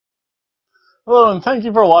Hello, and thank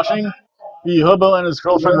you for watching the Hobo and his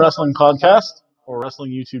Girlfriend Wrestling Podcast, or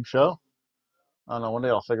wrestling YouTube show. I don't know, one day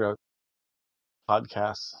I'll figure out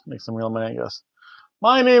podcasts, make some real money, I guess.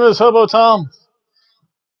 My name is Hobo Tom.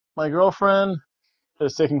 My girlfriend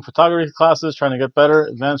is taking photography classes, trying to get better,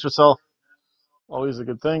 advance herself. Always a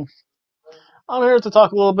good thing. I'm here to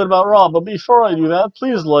talk a little bit about Raw, but before I do that,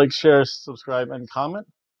 please like, share, subscribe, and comment.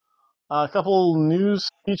 A couple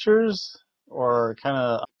news features, or kind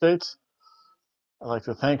of updates. I'd like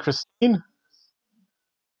to thank Christine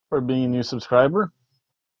for being a new subscriber.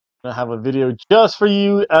 I have a video just for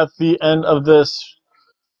you at the end of this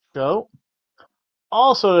show.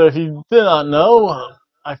 Also, if you did not know,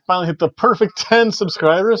 I finally hit the perfect 10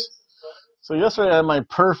 subscribers. So yesterday I had my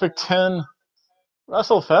perfect 10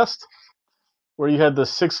 WrestleFest, where you had the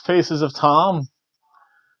 6 faces of Tom.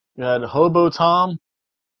 You had Hobo Tom,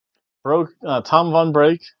 Tom Von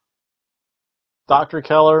Break, Dr.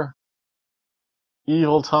 Keller,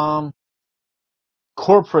 Evil Tom,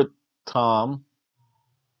 Corporate Tom,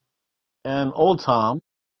 and Old Tom.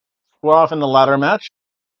 We're off in the ladder match.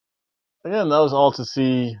 Again, that was all to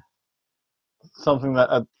see something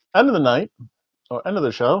that at the end of the night, or end of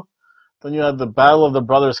the show, then you had the Battle of the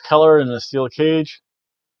Brothers Keller in a steel cage,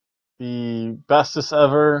 the bestest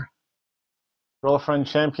ever girlfriend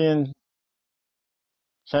championship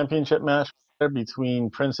match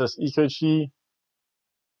between Princess Ikochi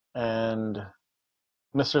and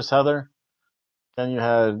Mistress Heather. Then you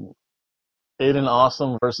had Aiden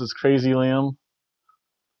Awesome versus Crazy Liam.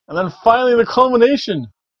 And then finally the culmination.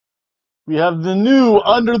 We have the new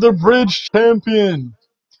Under the Bridge champion.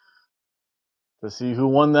 To see who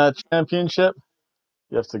won that championship,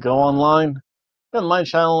 you have to go online. On my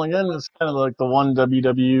channel, again, it's kind of like the one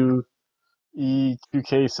WWE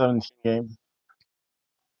 2K17 game.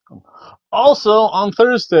 Also, on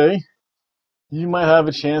Thursday, you might have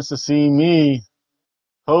a chance to see me,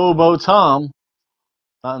 Hobo Tom,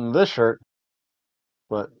 not in this shirt,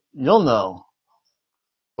 but you'll know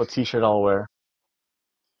what t-shirt I'll wear,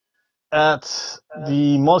 at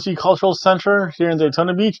the Multicultural Center here in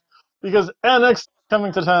Daytona Beach, because NXT is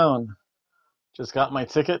coming to town. Just got my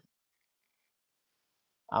ticket.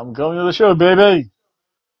 I'm going to the show, baby.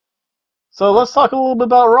 So let's talk a little bit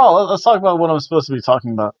about Raw. Let's talk about what I'm supposed to be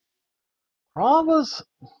talking about. Raw was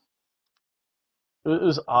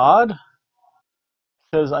odd,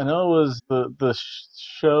 because I know it was the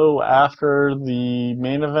show after the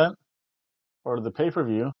main event, or the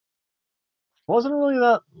pay-per-view. Wasn't really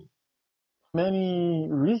that many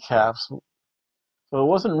recaps, so it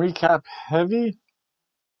wasn't recap heavy.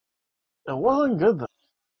 It wasn't good though.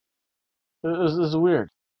 It was weird.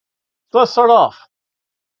 So let's start off.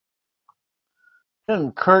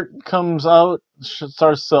 And Kurt comes out,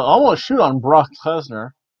 starts to almost shoot on Brock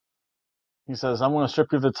Lesnar. He says, "I'm going to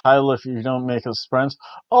strip you of the title if you don't make us friends."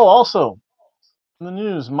 Oh, also in the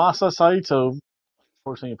news, Masa Saito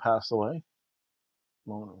unfortunately passed away.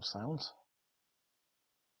 Moment of silence.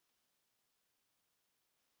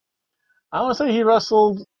 I want to say he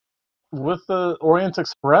wrestled with the Orient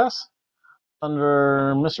Express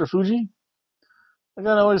under Mr. Fuji.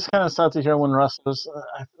 Again, I always kind of sad to hear when wrestlers.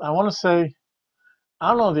 I want to say, I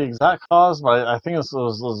don't know the exact cause, but I think it's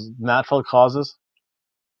those natural causes.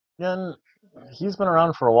 Again, he's been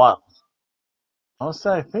around for a while. I want to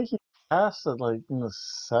say I think he passed at like in the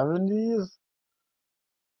 70s,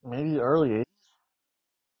 maybe early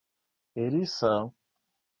 80s. So,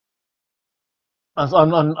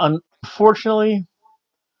 unfortunately,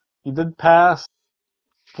 he did pass.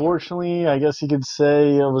 Fortunately, I guess you could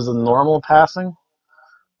say it was a normal passing,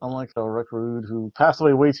 unlike Rick Rude, who passed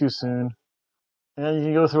away way too soon. And you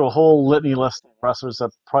can go through a whole litany list of wrestlers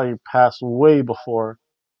that probably passed way before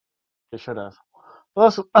they should have. But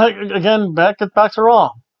let's again get back to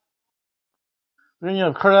Raw. Then you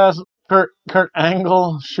have Kurt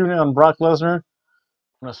Angle shooting on Brock Lesnar. I'm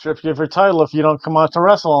gonna strip you of your title if you don't come out to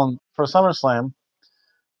wrestle for SummerSlam.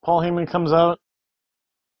 Paul Heyman comes out.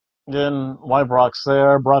 Again, why Brock's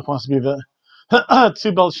there? Brock wants to be the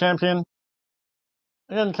two-belt champion.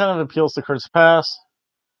 Again, kind of appeals to Kurt's past.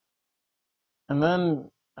 And then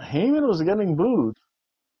Heyman was getting booed.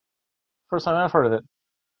 First time I've heard of it.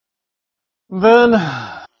 Then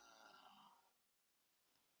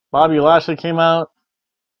Bobby Lashley came out,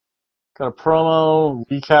 got a promo,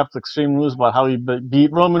 recapped Extreme Rules about how he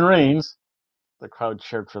beat Roman Reigns. The crowd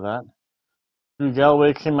cheered for that. Drew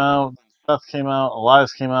Galloway came out, Seth came out,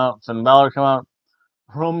 Elias came out, Finn Balor came out,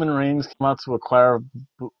 Roman Reigns came out to acquire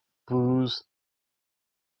booze.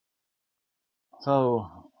 So,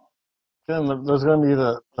 again, there's going to be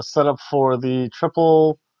the setup for the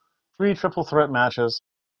three triple threat matches.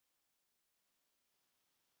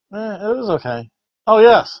 It was okay. Oh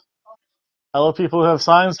yes, I love people who have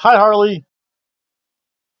signs. Hi Harley,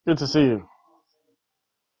 good to see you.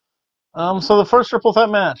 So the first triple threat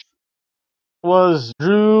match was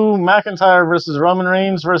Drew McIntyre versus Roman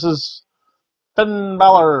Reigns versus Finn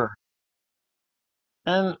Balor,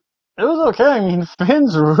 and it was okay. I mean,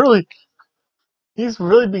 he's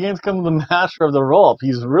really beginning to become the master of the roll up.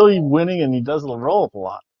 He's really winning, and he does the roll up a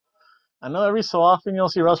lot. I know every so often you'll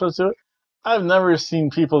see wrestlers do it. I've never seen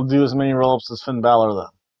people do as many roll ups as Finn Balor though.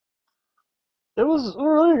 It was a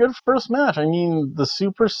really good first match. I mean, the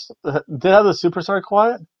super did have the superstar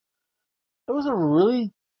quiet. It was a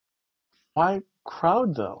really quiet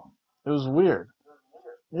crowd though. It was weird.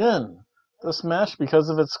 Again, this match, because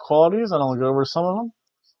of its qualities, and I'll go over some of them.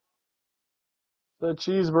 The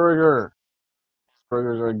cheeseburger.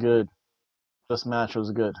 Burgers are good. This match was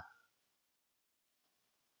good.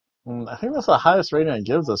 And I think that's the highest rating I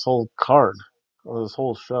give this whole card or this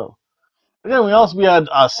whole show. Again, we had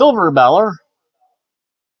Silver Balor.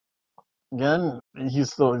 Again,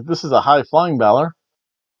 this is a high flying Balor.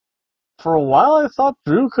 For a while, I thought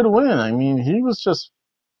Drew could win. I mean, he was just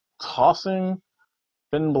tossing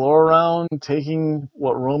Finn Balor around, taking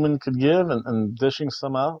what Roman could give and dishing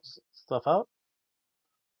stuff out.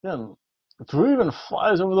 Again, Drew even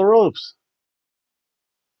flies over the ropes.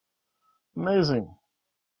 Amazing.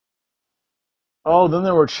 Oh, then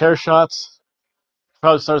there were chair shots.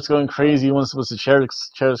 Crowd starts going crazy once the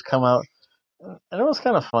chairs come out. And it was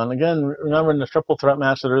kind of fun. Again, remember in the triple threat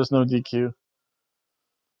match, there is no DQ.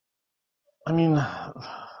 I mean,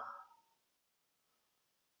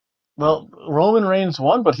 well, Roman Reigns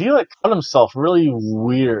won, but he like cut himself really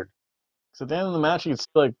weird. Because at the end of the match, you could see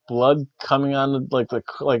like blood coming on like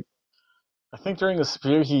I think during the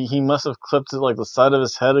spear, he must have clipped it like the side of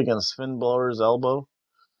his head against Finn Balor's elbow.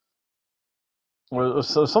 Or it was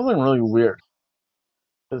something really weird.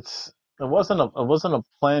 It's it wasn't a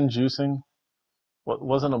planned juicing. What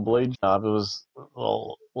wasn't a blade job? It was it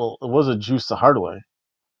was a juice the hard way.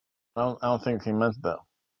 I don't think he meant that.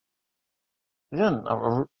 Again,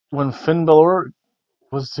 when Finn Balor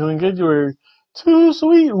was doing good, you were too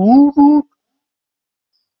sweet. Woo woo.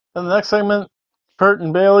 And the next segment, Kurt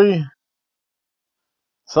and Bailey.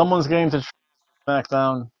 Someone's getting to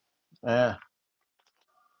SmackDown. Yeah,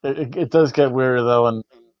 it does get weirder though, and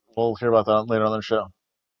we'll hear about that later on the show.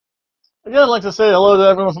 Again, I'd like to say hello to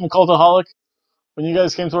everyone from Cultaholic. When you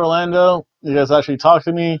guys came to Orlando, you guys actually talked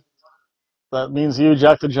to me. That means you,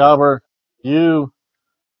 Jack the Jobber, you,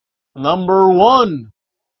 number one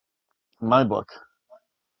in my book.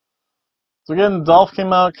 So again, Dolph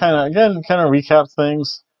came out, kind of recapped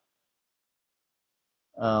things.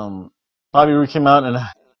 Bobby Roode came out in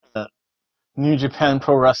a New Japan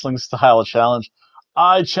Pro Wrestling style challenge.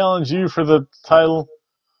 I challenge you for the title.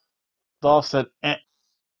 Dolph said,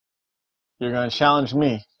 "You're going to challenge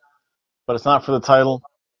me, but it's not for the title."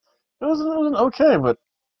 It was okay, but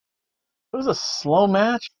it was a slow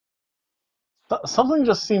match. Something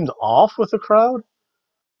just seemed off with the crowd.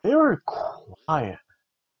 They were quiet,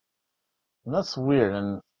 and that's weird.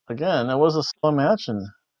 And again, it was a slow match, and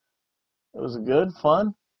it was good,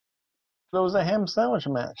 fun. But it was a ham sandwich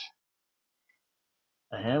match.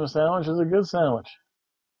 A ham sandwich is a good sandwich.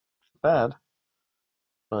 Bad,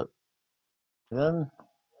 but then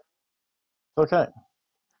it's okay.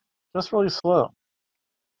 Just really slow.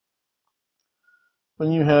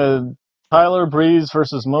 When you had Tyler Breeze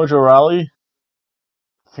versus Mojo Rawley,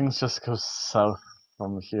 things just go south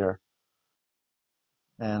from here.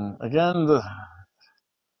 And again, the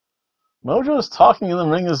Mojo's talking in the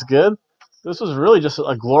ring is good. This was really just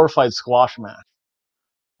a glorified squash match.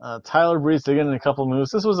 Tyler Breeze did get in a couple moves.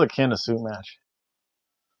 This was a can of soup match.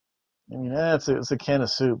 I mean, it's a can of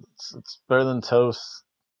soup. It's better than toast.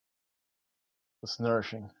 It's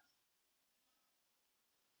nourishing.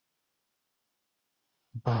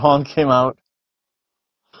 Braun came out.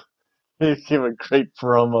 He gave a great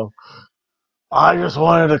promo. I just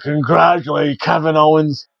wanted to congratulate Kevin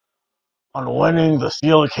Owens on winning the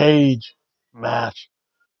steel cage match,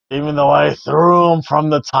 even though I threw him from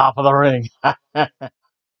the top of the ring. I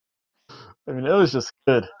mean, it was just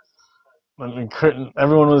good. I mean,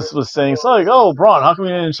 everyone was saying, so like, oh, Braun, how come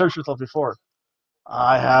you didn't insert yourself before?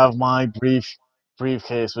 I have my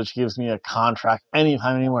briefcase, which gives me a contract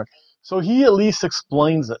anytime, anywhere. So he at least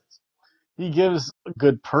explains it. He gives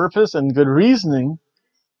good purpose and good reasoning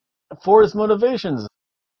for his motivations.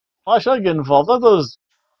 Why should I get involved? Let those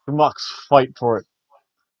mucks fight for it.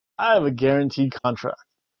 I have a guaranteed contract.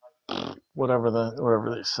 Whatever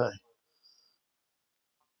they say.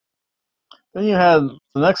 Then you had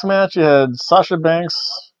the next match. You had Sasha Banks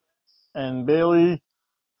and Bailey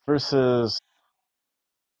versus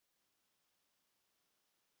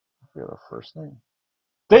forget her first name.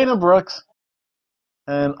 Dana Brooks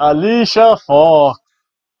and Alicia Fox.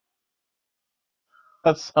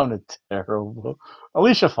 That sounded terrible.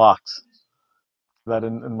 Alicia Fox. That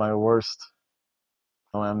in my worst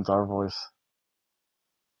OMDR voice.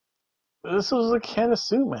 This was a can of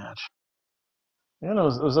soup match. You know,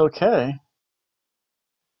 it was okay.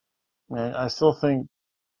 I still think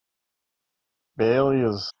Bailey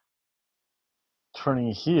is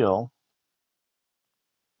turning heel,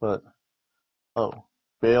 but oh,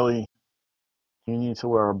 Bailey, you need to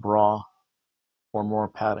wear a bra or more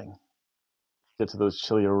padding. Get to those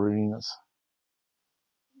chilly arenas.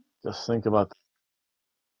 Just think about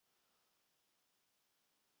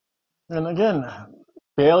that. And again,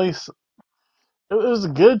 Bailey's. It was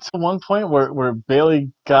good to one point where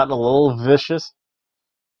Bailey got a little vicious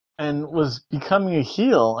and was becoming a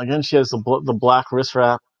heel. Again, she has the black wrist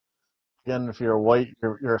wrap. Again, if you're white,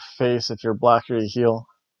 you're a face. If you're black, you're a heel.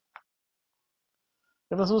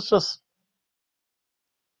 And this was just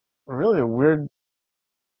really a weird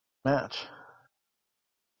match.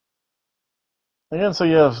 Again, so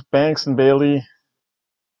you have Banks and Bailey.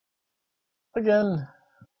 Again,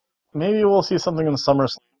 maybe we'll see something in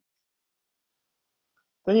SummerSlam.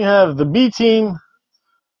 Then you have the B team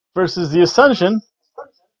versus the Ascension.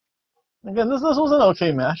 Again, this was an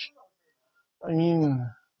okay match. I mean,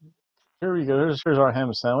 here we go. Here's our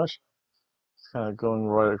ham sandwich. It's kind of going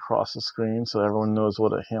right across the screen so everyone knows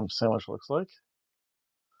what a ham sandwich looks like.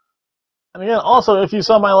 And again, also, if you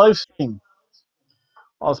saw my live stream,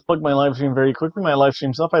 I'll just plug my live stream very quickly. My live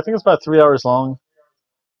stream's up. I think it's about 3 hours long.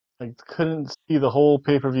 I couldn't see the whole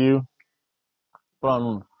pay-per-view. But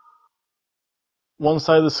on one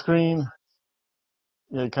side of the screen,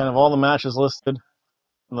 you had kind of all the matches listed.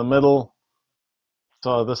 In the middle,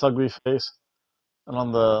 saw this ugly face. And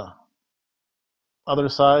on the other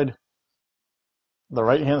side, the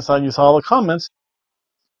right-hand side, you saw all the comments.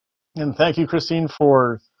 And thank you, Christine,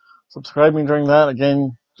 for subscribing during that.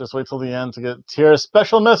 Again, just wait till the end to get Tierra's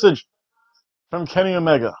special message from Kenny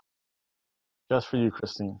Omega. Just for you,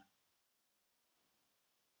 Christine.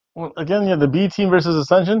 Well, again, yeah, the B team versus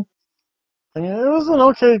Ascension. I mean, it was an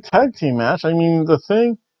okay tag team match. I mean, the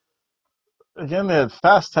thing, again, they had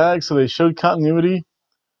fast tags, so they showed continuity.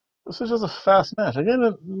 This was just a fast match.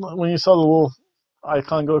 Again, when you saw the little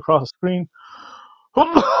icon go across the screen,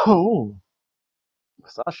 oh,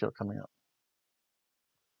 Pistachio coming up.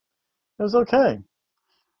 It was okay.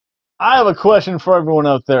 I have a question for everyone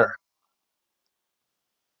out there.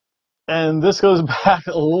 And this goes back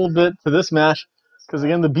a little bit to this match, because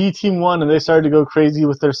again, the B team won, and they started to go crazy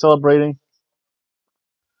with their celebrating.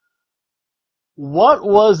 What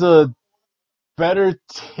was a better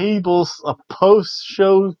a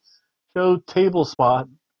post-show table spot,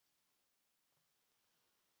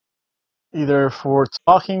 either for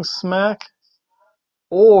Talking Smack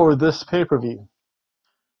or this pay-per-view?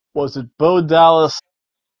 Was it Bo Dallas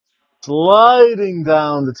sliding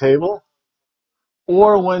down the table,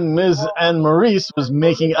 or when Miz and Maurice was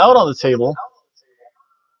making out on the table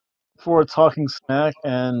for Talking Smack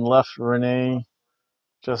and left Renee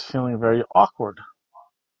just feeling very awkward?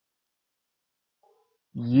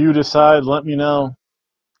 You decide, let me know.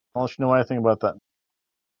 I'll let you know what I think about that.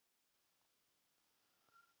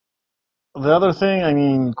 The other thing, I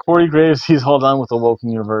mean, Corey Graves, he's all done with the Woken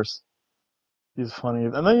Universe. He's funny.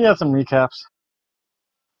 And then you had some recaps.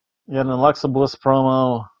 You had an Alexa Bliss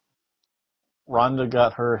promo. Ronda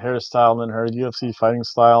got her hairstyle and her UFC fighting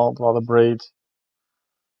style with all the braids.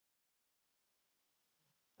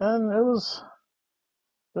 And it was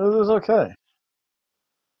okay.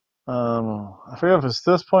 I forget if it's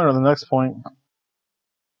this point or the next point.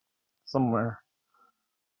 Somewhere.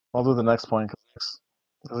 I'll do the next point.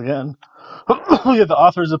 Because again, we had the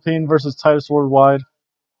Authors of Pain versus Titus Worldwide.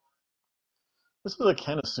 This was a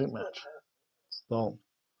can of soup match. So,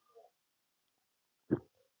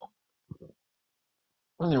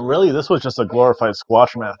 I mean, really, this was just a glorified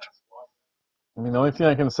squash match. I mean, the only thing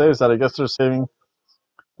I can say is that I guess they're saving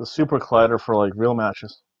the Super Collider for, like, real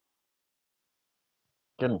matches.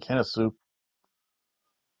 Getting a can of soup.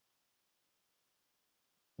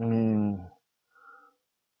 I mean,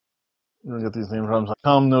 you get these names from like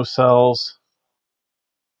Tom No Cells,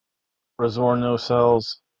 Razor No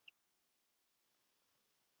Cells,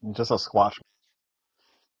 and just a squash.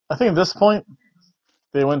 I think at this point,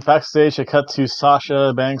 they went backstage. They cut to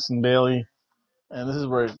Sasha, Banks, and Bailey. And this is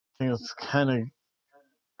where things kind of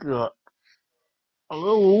got a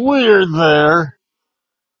little weird there.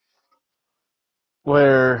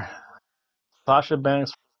 Where Sasha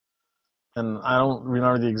Banks, and I don't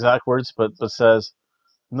remember the exact words, but says,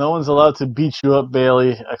 "No one's allowed to beat you up,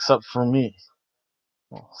 Bailey, except for me."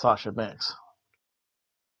 Well, Sasha Banks.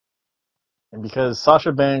 And because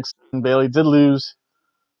Sasha Banks and Bayley did lose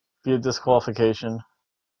via disqualification,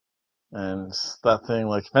 and that thing,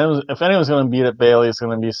 like, if anyone's going to beat it, Bayley, it's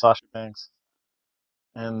going to be Sasha Banks.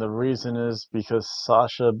 And the reason is because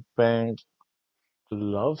Sasha Banks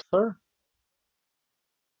loves her?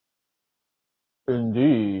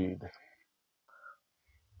 Indeed.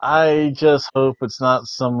 I just hope it's not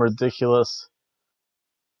some ridiculous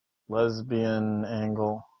lesbian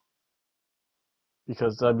angle,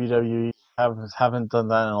 because WWE haven't done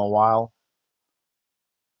that in a while.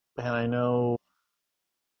 And I know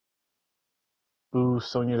Boo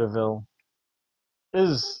Sonya Deville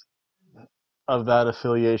is of that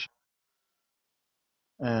affiliation,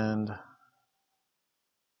 and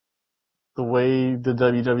the way the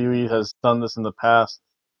WWE has done this in the past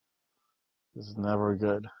is never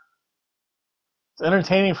good. It's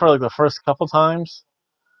entertaining for like the first couple times,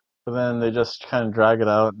 but then they just kind of drag it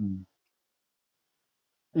out, and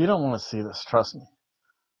you don't want to see this, trust me.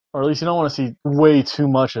 Or at least you don't want to see way too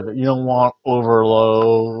much of it. You don't want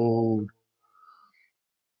overload.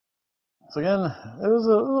 So again, it was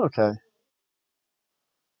okay.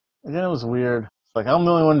 Again, it was weird. It's like, I'm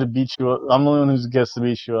the only one to beat you up. I'm the only one who gets to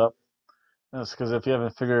beat you up. And it's because if you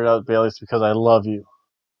haven't figured it out, Bayley, it's because I love you.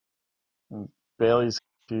 And Bayley's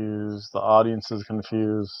confused. The audience is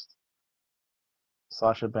confused.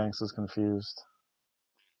 Sasha Banks is confused.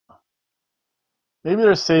 Maybe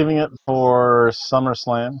they're saving it for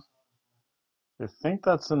SummerSlam. I think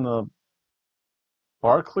that's in the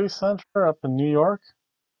Barclays Center up in New York.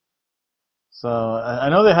 So I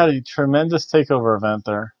know they had a tremendous takeover event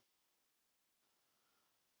there.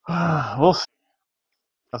 We'll see.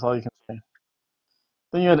 That's all you can say.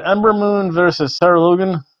 Then you had Ember Moon versus Sarah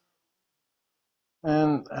Logan.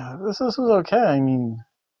 And this was okay. I mean,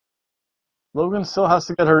 Logan still has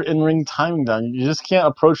to get her in-ring timing down. You just can't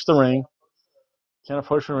approach the ring. Can't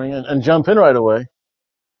approach the ring and jump in right away.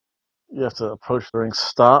 You have to approach the ring,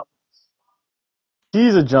 stop,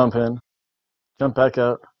 tease a jump in, jump back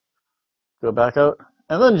out, go back out,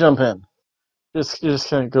 and then jump in. You just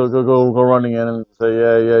can't go running in and say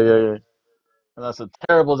yeah. And that's a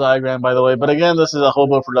terrible diagram, by the way. But again, this is a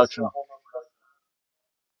Hobo production.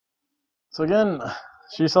 So again,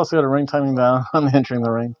 she's also got a ring timing down on entering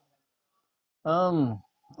the ring.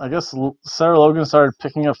 I guess Sarah Logan started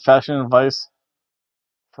picking up fashion advice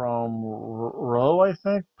from Rowe, I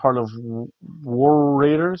think, part of War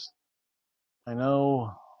Raiders. I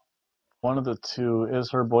know one of the two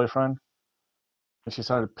is her boyfriend. And she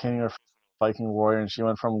started painting her Viking warrior, and she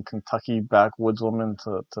went from Kentucky backwoodswoman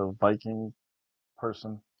to Viking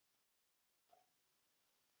person.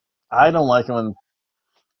 I don't like it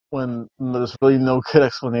when there's really no good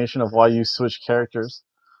explanation of why you switch characters.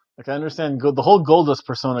 Like, I understand the whole Goldust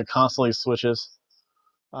persona constantly switches.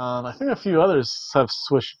 I think a few others have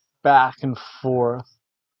switched back and forth.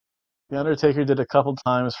 The Undertaker did a couple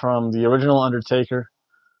times from the original Undertaker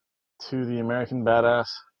to the American Badass.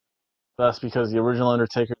 That's because the original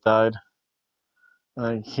Undertaker died. And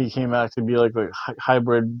then he came back to be like the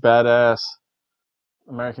hybrid badass,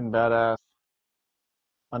 American Badass,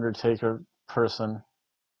 Undertaker person.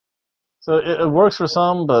 So it works for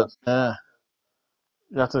some, but you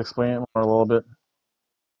have to explain it more a little bit.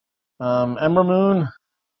 Ember Moon,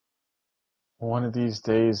 one of these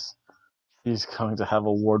days, she's going to have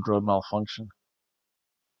a wardrobe malfunction.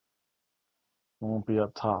 It won't be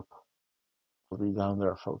up top. It'll be down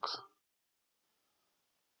there, folks.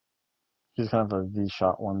 She's going to have a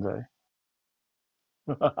V-shot one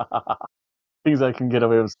day. Things I can get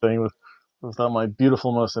away with saying without my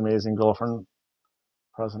beautiful, most amazing girlfriend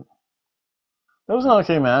present. It was an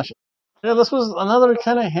okay match. Yeah, this was another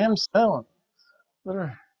kind of ham sandwich.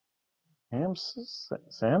 Another ham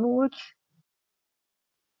sandwich?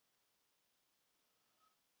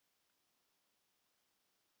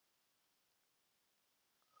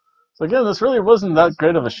 So again, this really wasn't that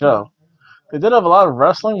great of a show. They did have a lot of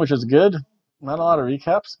wrestling, which is good. Not a lot of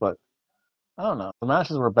recaps, but I don't know. The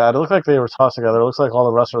matches were bad. It looked like they were tossed together. It looks like all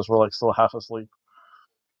the wrestlers were like still half asleep.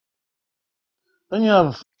 Then you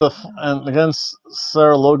have and against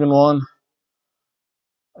Sarah Logan won.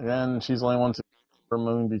 Again, she's the only one to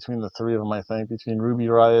remove between the three of them, I think, between Ruby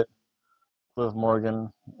Riott, Liv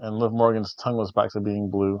Morgan, and Liv Morgan's tongue was back to being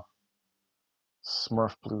blue.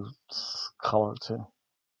 Smurf blue color too.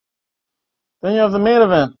 Then you have the main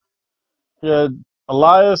event. You had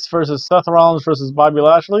Elias versus Seth Rollins versus Bobby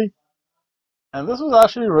Lashley. And this was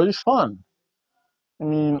actually really fun. I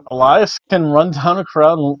mean, Elias can run down a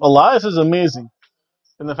crowd. Elias is amazing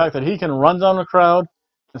in the fact that he can run down a crowd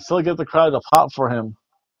and still get the crowd to pop for him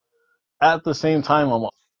at the same time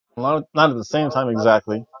almost. Not at the same time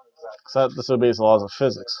exactly, because that disobeys the laws of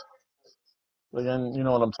physics. But again, you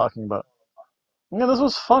know what I'm talking about. Yeah, this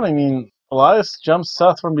was fun. I mean, Elias jumps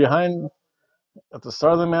Seth from behind at the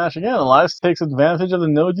start of the match. Again, Elias takes advantage of the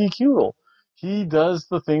no DQ rule. He does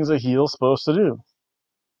the things a heel's supposed to do.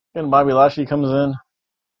 Again, Bobby Lashley comes in.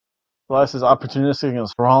 Elias is opportunistic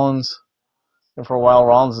against Rollins. And for a while,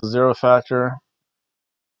 Rollins is zero factor.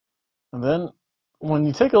 And then, when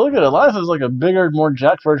you take a look at it, Elias is like a bigger, more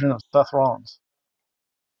jacked version of Seth Rollins.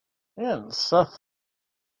 Again, Seth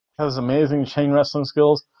has amazing chain wrestling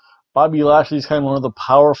skills. Bobby Lashley's kind of one of the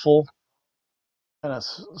powerful, kind of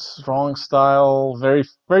strong style, very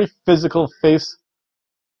very physical baby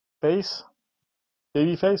face.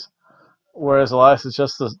 Whereas Elias is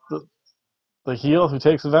just the heel who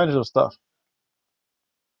takes advantage of stuff.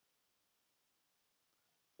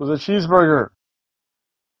 With a cheeseburger.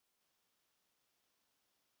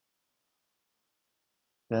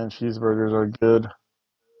 And cheeseburgers are good.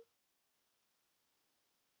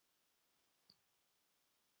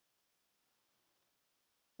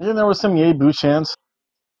 Yeah, there was some yay boo chants.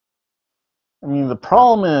 I mean, the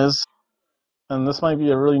problem is, and this might be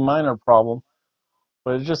a really minor problem,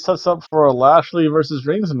 but it just sets up for a Lashley versus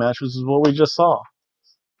Reigns match, which is what we just saw.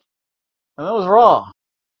 And that was Raw.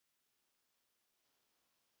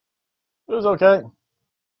 It was okay.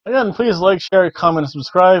 Again, please like, share, comment, and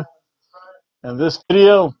subscribe. And this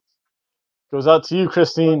video goes out to you,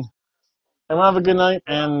 Christine. Everyone have a good night,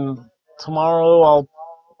 and tomorrow I'll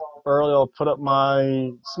put up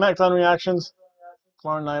my SmackDown reactions.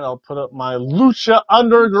 Tomorrow night I'll put up my Lucha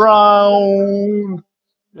Underground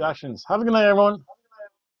reactions. Have a good night, everyone.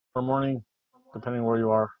 Or morning, depending where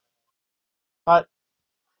you are. Bye.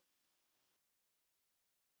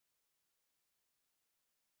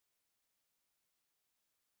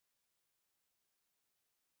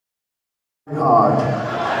 Hard.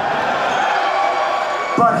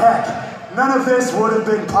 But heck, none of this would have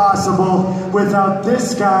been possible without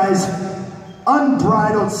this guy's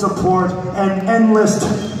unbridled support and endless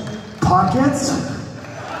pockets.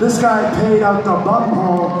 This guy paid out the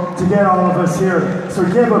buttonhole to get all of us here. So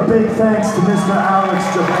give a big thanks to Mr. Alex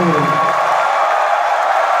Jabali.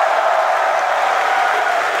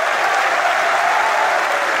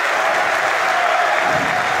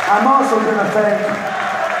 I'm also going to thank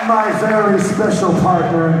my very special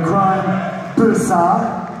partner in crime,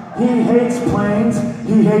 Busa. He hates planes,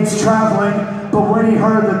 he hates traveling, but when he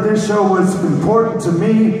heard that this show was important to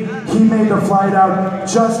me, he made the flight out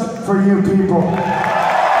just for you people.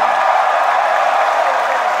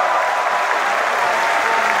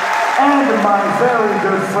 And my very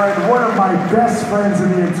good friend, one of my best friends in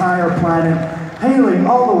the entire planet, hailing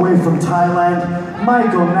all the way from Thailand,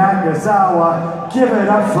 Michael Nakazawa. Give it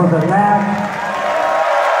up for the Nak.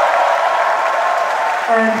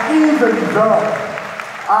 And even though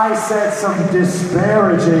I said some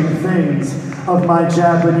disparaging things of my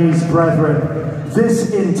Japanese brethren,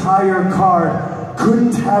 this entire card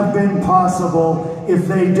couldn't have been possible if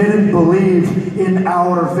they didn't believe in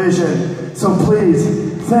our vision. So please,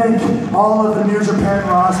 thank all of the New Japan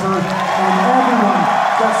roster and everyone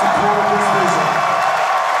that supported this vision.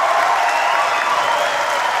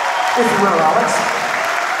 If you will, Alex.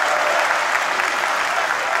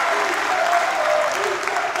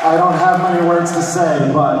 I don't have many words to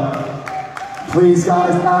say, but please,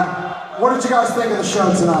 guys, what did you guys think of the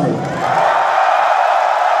show tonight?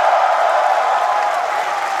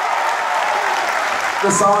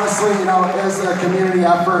 This honestly, is a community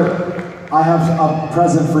effort. I have a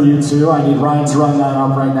present for you too. I need Ryan to run that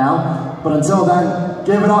up right now. But until then,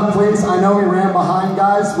 give it up, please. I know we ran behind,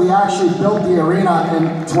 guys. We actually built the arena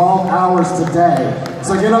in 12 hours today.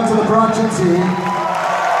 So get up to the production team.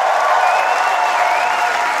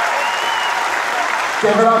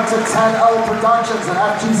 Give it up to 10-0 Productions and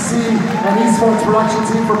FGC and Esports production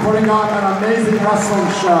team for putting on an amazing wrestling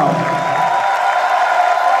show.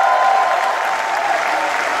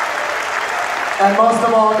 And most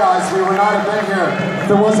of all, guys, we would not have been here if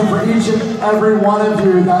it wasn't for each and every one of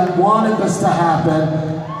you that wanted this to happen.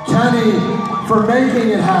 Kenny, for making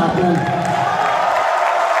it happen.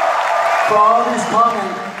 For always coming.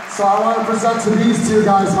 So I want to present to these two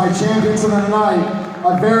guys, my champions of the night,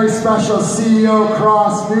 a very special CEO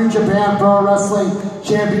Cross New Japan Pro Wrestling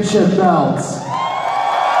Championship belts.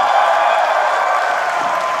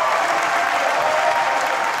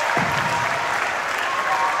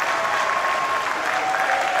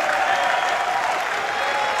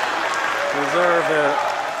 Deserve it.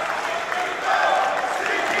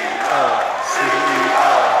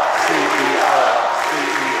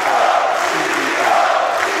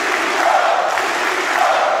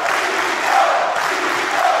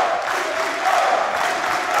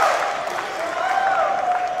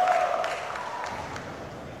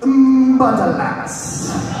 But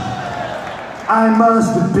alas, I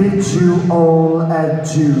must bid you all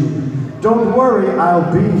adieu. Don't worry,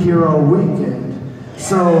 I'll be here all weekend.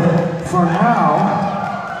 So, for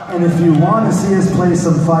now, and if you want to see us play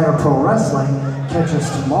some Fire Pro Wrestling, catch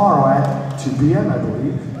us tomorrow at 2 p.m., I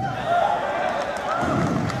believe.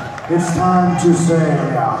 It's time to say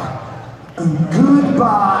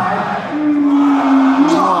goodbye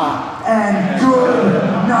and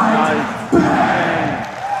good night, bang!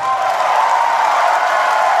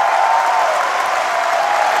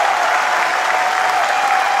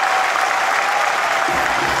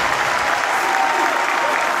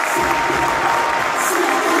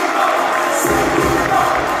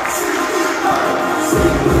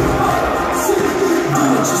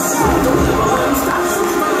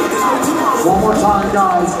 One more time,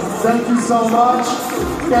 guys. Thank you so much.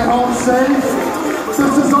 Get home safe.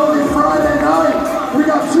 This is only Friday night. We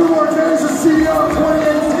got 2 more days to see you in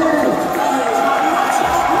 2018.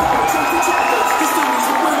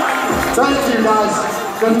 Thank you, guys.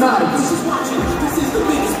 Good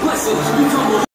night.